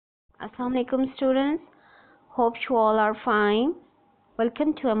Assalamu alaikum students. Hope you all are fine.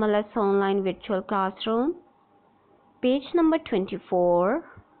 Welcome to MLS Online Virtual Classroom. Page number 24,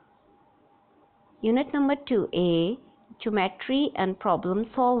 Unit number 2A, Geometry and Problem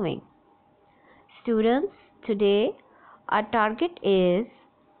Solving. Students, today our target is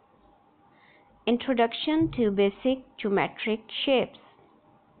Introduction to Basic Geometric Shapes.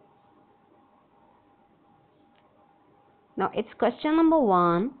 Now it's question number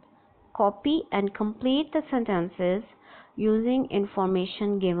 1. Copy and complete the sentences using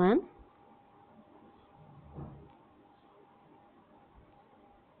information given.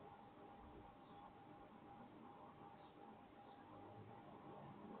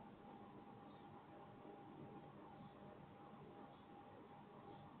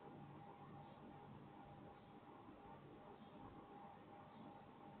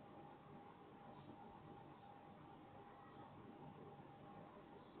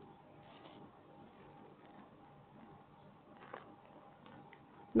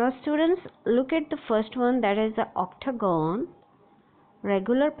 Now students, look at the first one, that is the octagon.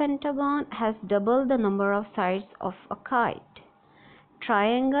 Regular pentagon has double the number of sides of a kite.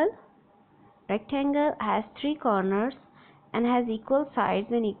 Triangle, rectangle has 3 corners and has equal sides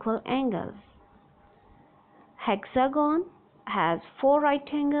and equal angles. Hexagon has 4 right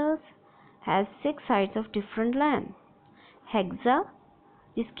angles, has 6 sides of different length. Hexa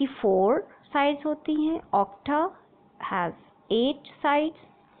जिसकी 4 sides होती हैं. Octa has 8 sides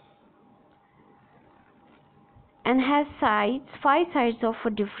and has 5 sides of a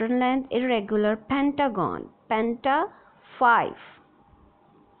different length. Irregular pentagon, penta 5.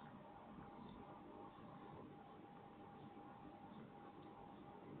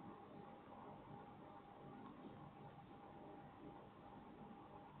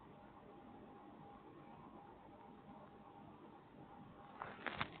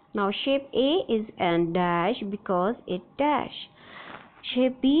 Now shape A is an dash because it dash.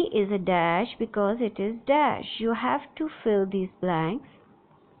 Shape B is a dash because it is dash. You have to fill these blanks.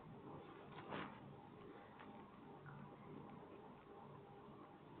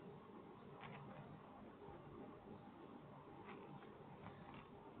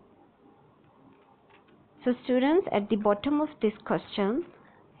 So students, at the bottom of this question,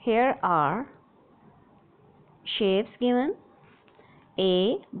 here are shapes given.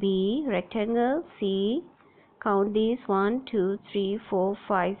 A, B, rectangle, C, count these 1, 2, 3, 4,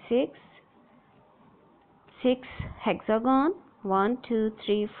 5, 6. 6 hexagon, 1, 2,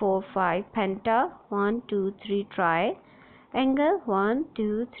 3, 4, 5 penta, 1, 2, 3 triangle, 1,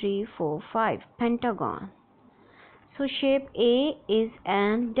 2, 3, 4, 5 pentagon. So shape A is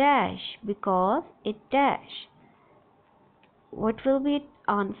an dash because it dash. What will be its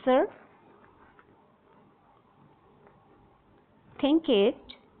answer? Think it.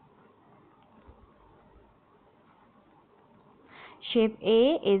 Shape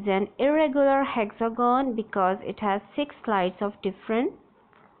A is an irregular hexagon because it has 6 sides of different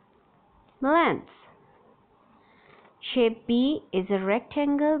lengths. Shape B is a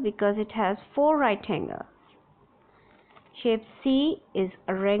rectangle because it has 4 right angles. Shape C is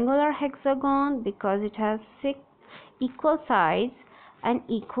a regular hexagon because it has 6 equal sides and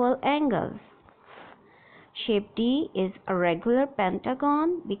equal angles. Shape D is a regular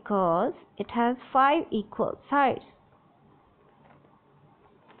pentagon because it has 5 equal sides.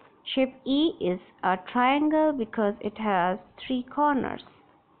 Shape E is a triangle because it has 3 corners.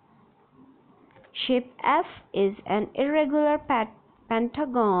 Shape F is an irregular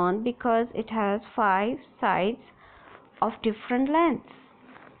pentagon because it has 5 sides of different lengths.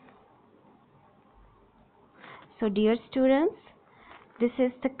 So dear students, this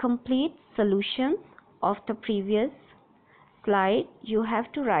is the complete solution of the previous slide. You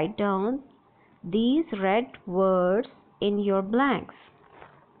have to write down these red words in your blanks.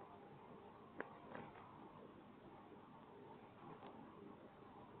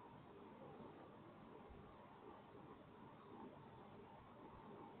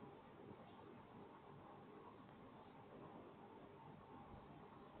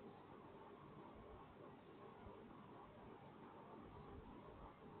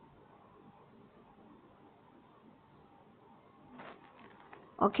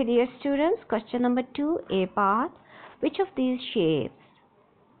 Okay dear students, question number 2, A part. Which of these shapes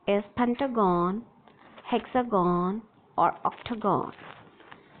is pentagon, hexagon or octagon?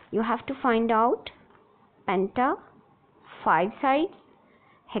 You have to find out. Penta 5 sides,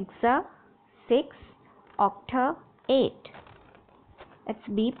 hexa 6, octa 8. It's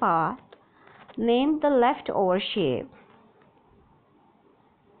B part. Name the leftover shape.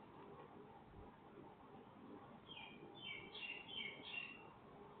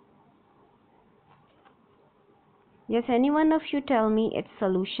 Yes, any one of you tell me its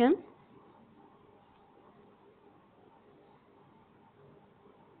solution.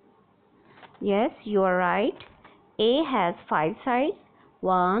 Yes, you are right. A has 5 sides.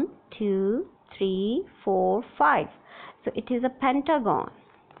 1, 2, 3, 4, 5. So it is a pentagon.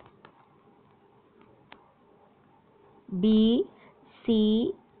 B,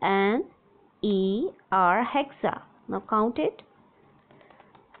 C, and E are hexa. Now count it.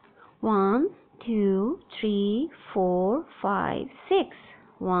 1, 2, 3, 4, 5, 6.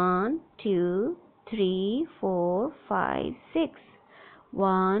 1, 2, 3, 4, 5, 6.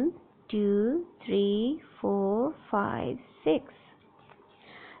 1, 2, 3, 4, 5, 6.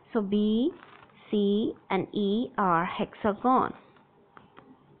 So B, C, and E are hexagon.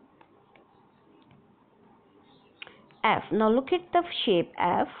 F. Now look at the shape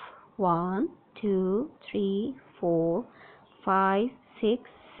F. 1, 2, 3, 4, 5, 6,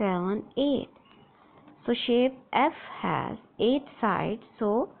 7, 8. So shape F has 8 sides.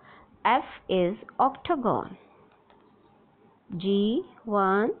 So F is octagon. G.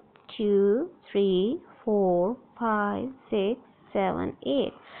 1, 2, 3, 4, 5, 6, 7,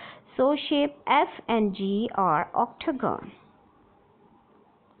 8. So shape F and G are octagon.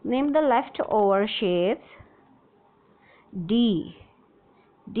 Name the leftover shapes. D.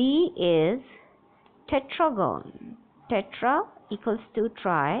 D is tetragon. Tetra equals to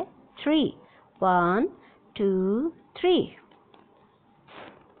tri. 3. 1, 2, 3.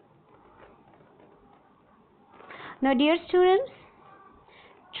 Now dear students,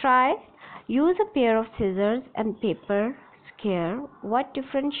 use a pair of scissors and paper square. What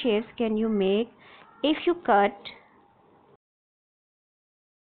different shapes can you make if you cut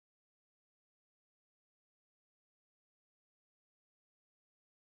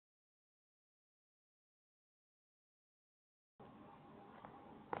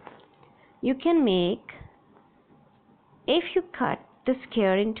you can make if you cut the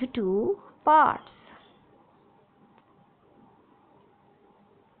square into 2 parts?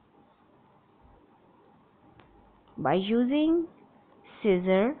 By using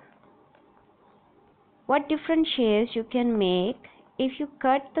scissors, what different shapes you can make if you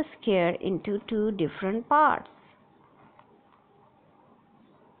cut the square into 2 different parts?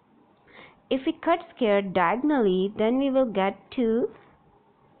 If we cut square diagonally, then we will get 2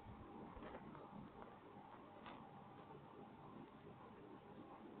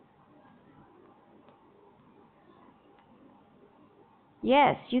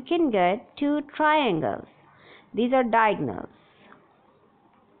 yes, you can get 2 triangles. These are diagonals.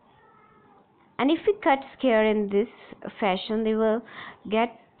 And if we cut square in this fashion, we will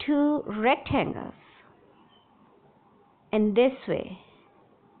get 2 rectangles in this way.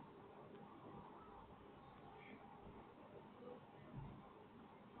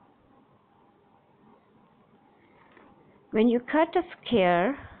 When you cut a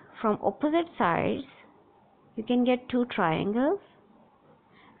square from opposite sides, you can get 2 triangles.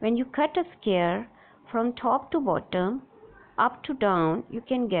 When you cut a square from top to bottom, up to down, you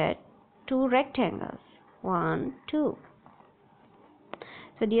can get 2 rectangles. 1, 2.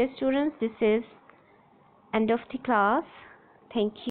 So dear students, this is end of the class. Thank you.